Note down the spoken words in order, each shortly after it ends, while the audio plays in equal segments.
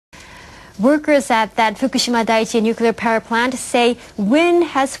Workers at that Fukushima Daiichi nuclear power plant say wind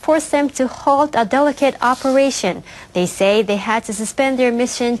has forced them to halt a delicate operation. They say they had to suspend their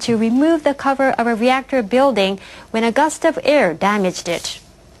mission to remove the cover of a reactor building when a gust of air damaged it.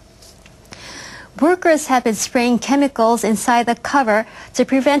 Workers have been spraying chemicals inside the cover to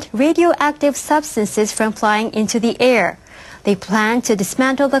prevent radioactive substances from flying into the air. They plan to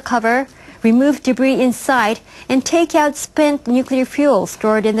dismantle the cover, remove debris inside, and take out spent nuclear fuel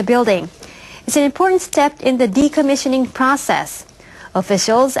stored in the building. It's an important step in the decommissioning process.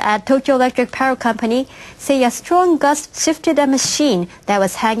 Officials at Tokyo Electric Power Company say a strong gust shifted a machine that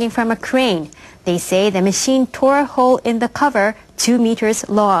was hanging from a crane. They say the machine tore a hole in the cover 2 meters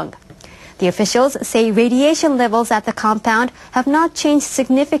long. The officials say radiation levels at the compound have not changed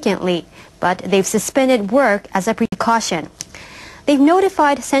significantly, but they've suspended work as a precaution. They've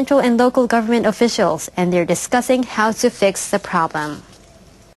notified central and local government officials, and they're discussing how to fix the problem.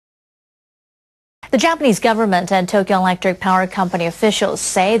 The Japanese government and Tokyo Electric Power Company officials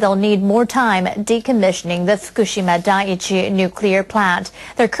say they'll need more time decommissioning the Fukushima Daiichi nuclear plant.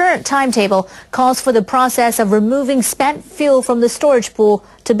 Their current timetable calls for the process of removing spent fuel from the storage pool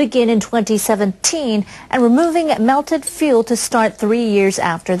to begin in 2017 and removing melted fuel to start 3 years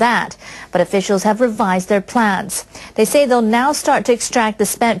after that. But officials have revised their plans. They say they'll now start to extract the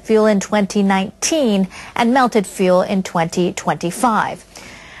spent fuel in 2019 and melted fuel in 2025.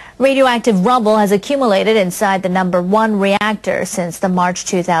 Radioactive rubble has accumulated inside the #1 reactor since the March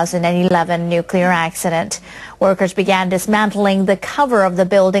 2011 nuclear accident. Workers began dismantling the cover of the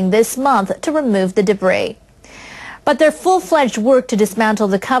building this month to remove the debris. But their full-fledged work to dismantle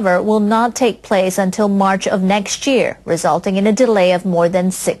the cover will not take place until March of next year, resulting in a delay of more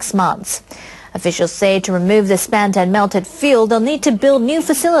than 6 months. Officials say to remove the spent and melted fuel, they'll need to build new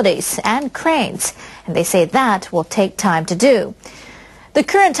facilities and cranes, and they say that will take time to do. The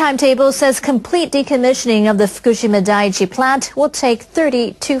current timetable says complete decommissioning of the Fukushima Daiichi plant will take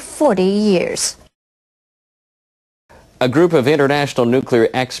 30 to 40 years. A group of international nuclear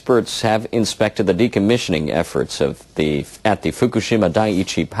experts have inspected the decommissioning efforts at the Fukushima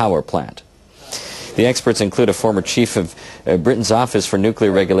Daiichi power plant. The experts include a former chief of Britain's Office for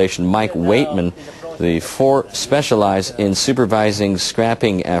Nuclear Regulation, Mike Waitman. The 4 specialize in supervising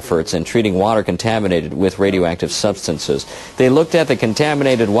scrapping efforts and treating water contaminated with radioactive substances. They looked at the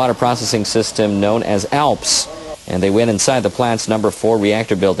contaminated water processing system known as ALPS, and they went inside the plant's #4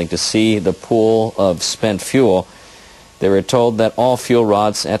 reactor building to see the pool of spent fuel. They were told that all fuel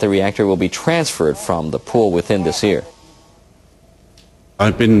rods at the reactor will be transferred from the pool within this year.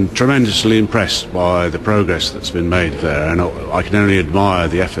 I've been tremendously impressed by the progress that's been made there, and I can only admire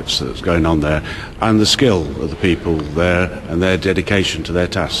the efforts that's going on there and the skill of the people there and their dedication to their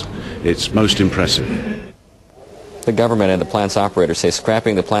task. It's most impressive. The government and the plant's operators say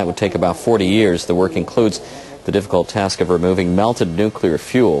scrapping the plant would take about 40 years. The work includes the difficult task of removing melted nuclear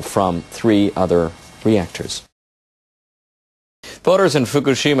fuel from 3 other reactors. Voters in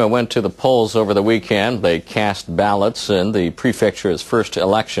Fukushima went to the polls over the weekend. They cast ballots in the prefecture's first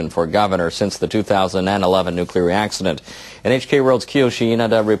election for governor since the 2011 nuclear accident. NHK World's Kiyoshi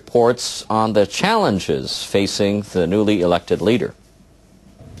Inada reports on the challenges facing the newly elected leader.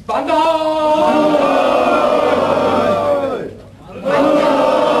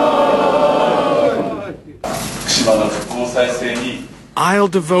 I'll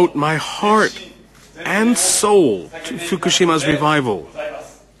devote my heart and soul to Fukushima's revival.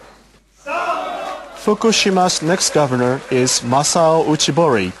 Fukushima's next governor is Masao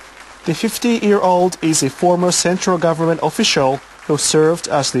Uchibori. The 50-year-old is a former central government official who served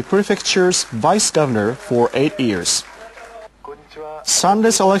as the prefecture's vice governor for 8 years.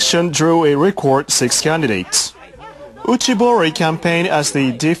 Sunday's election drew a record 6 candidates. Uchibori campaigned as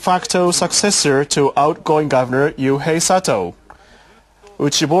the de facto successor to outgoing governor Yuhei Sato.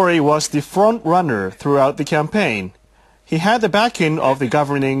 Uchibori was the front-runner throughout the campaign. He had the backing of the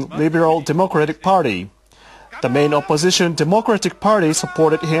governing Liberal Democratic Party. The main opposition Democratic Party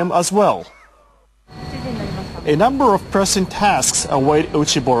supported him as well. A number of pressing tasks await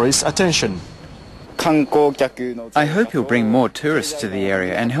Uchibori's attention. I hope he'll bring more tourists to the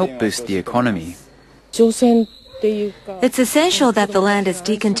area and help boost the economy. It's essential that the land is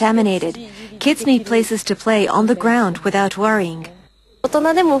decontaminated. Kids need places to play on the ground without worrying.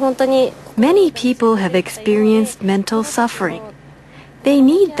 Many people have experienced mental suffering. They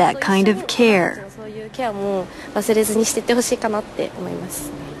need that kind of care.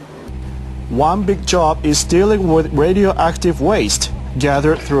 One big job is dealing with radioactive waste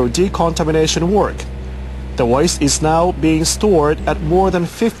gathered through decontamination work. The waste is now being stored at more than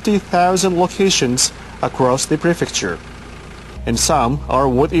 50,000 locations across the prefecture. and some are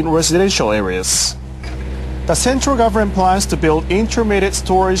within residential areas. The central government plans to build intermediate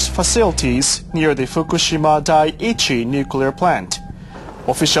storage facilities near the Fukushima Daiichi nuclear plant.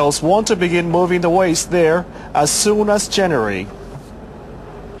 Officials want to begin moving the waste there as soon as January.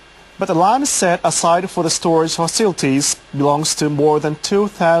 But the land set aside for the storage facilities belongs to more than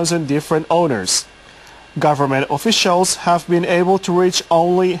 2,000 different owners. Government officials have been able to reach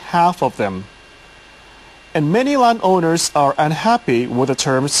only half of them. And many landowners are unhappy with the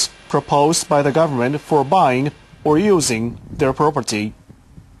terms proposed by the government for buying or using their property.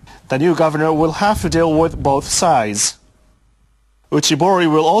 The new governor will have to deal with both sides. Uchibori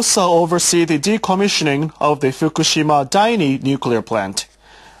will also oversee the decommissioning of the Fukushima Daiichi nuclear plant.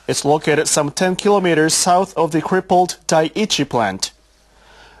 It's located some 10 kilometers south of the crippled Daiichi plant.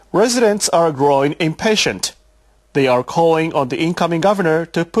 Residents are growing impatient. They are calling on the incoming governor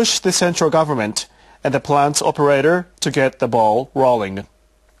to push the central government and the plant's operator to get the ball rolling.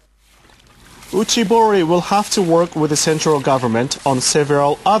 Uchibori will have to work with the central government on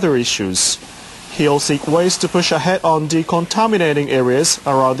several other issues. He'll seek ways to push ahead on decontaminating areas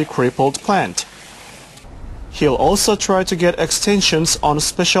around the crippled plant. He'll also try to get extensions on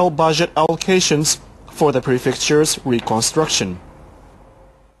special budget allocations for the prefecture's reconstruction.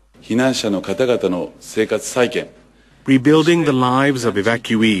 Rebuilding the lives of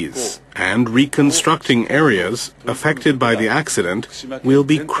evacuees and reconstructing areas affected by the accident will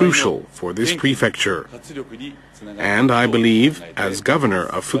be crucial for this prefecture. And I believe, as governor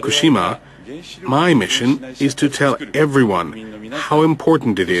of Fukushima, my mission is to tell everyone how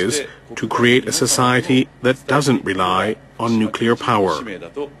important it is to create a society that doesn't rely on nuclear power.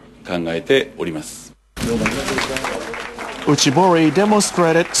 Uchibori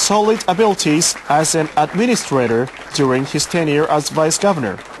demonstrated solid abilities as an administrator during his tenure as vice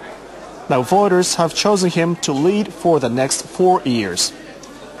governor. Now voters have chosen him to lead for the next 4 years.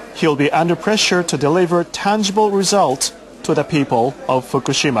 He'll be under pressure to deliver tangible results to the people of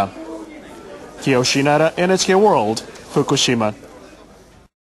Fukushima. Kiyoshi Nara, NHK World, Fukushima.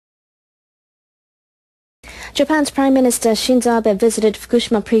 Japan's Prime Minister Shinzo Abe visited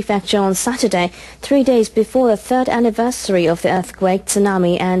Fukushima Prefecture on Saturday, 3 days before the third anniversary of the earthquake,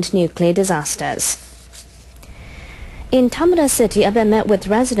 tsunami and nuclear disasters. In Tamura City, Abe met with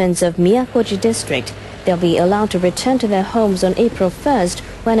residents of Miyakoji District. They'll be allowed to return to their homes on April 1st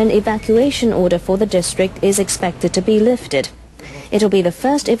when an evacuation order for the district is expected to be lifted. It will be the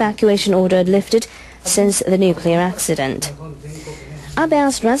first evacuation order lifted since the nuclear accident. Abe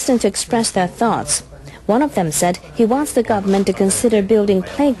asked residents to express their thoughts. One of them said he wants the government to consider building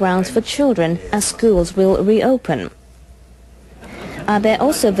playgrounds for children as schools will reopen. Abe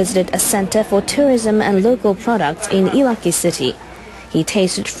also visited a center for tourism and local products in Iwaki City. He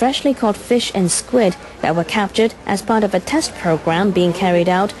tasted freshly caught fish and squid that were captured as part of a test program being carried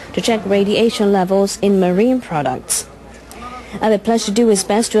out to check radiation levels in marine products. Abe pledged to do his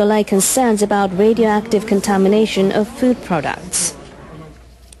best to allay concerns about radioactive contamination of food products.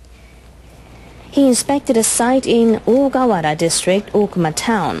 He inspected a site in Ogawara District, Okuma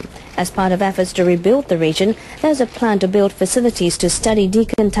Town. As part of efforts to rebuild the region, there's a plan to build facilities to study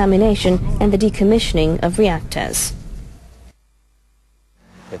decontamination and the decommissioning of reactors.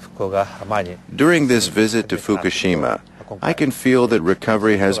 During this visit to Fukushima, I can feel that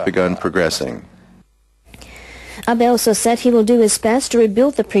recovery has begun progressing. Abe also said he will do his best to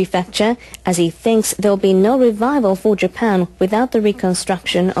rebuild the prefecture, as he thinks there will be no revival for Japan without the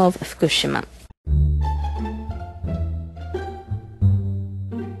reconstruction of Fukushima.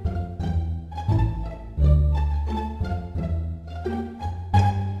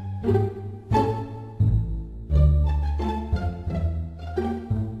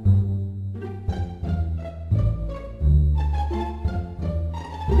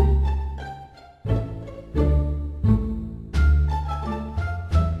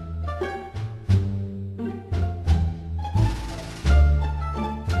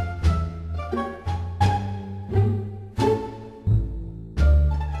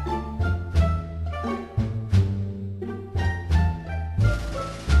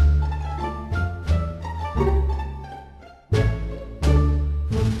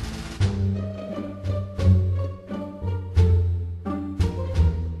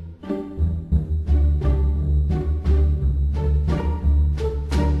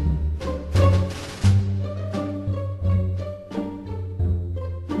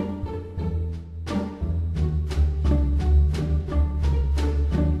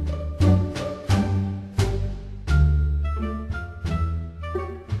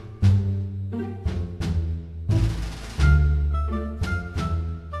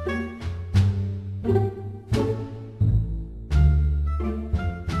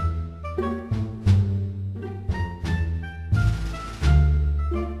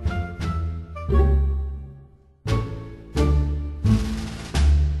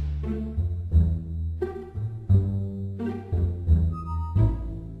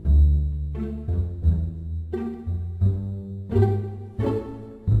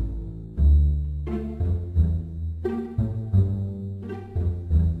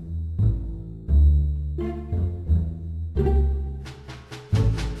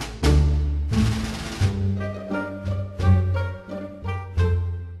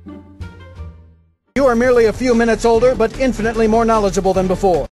 are merely a few minutes older, but infinitely more knowledgeable than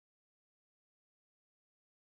before.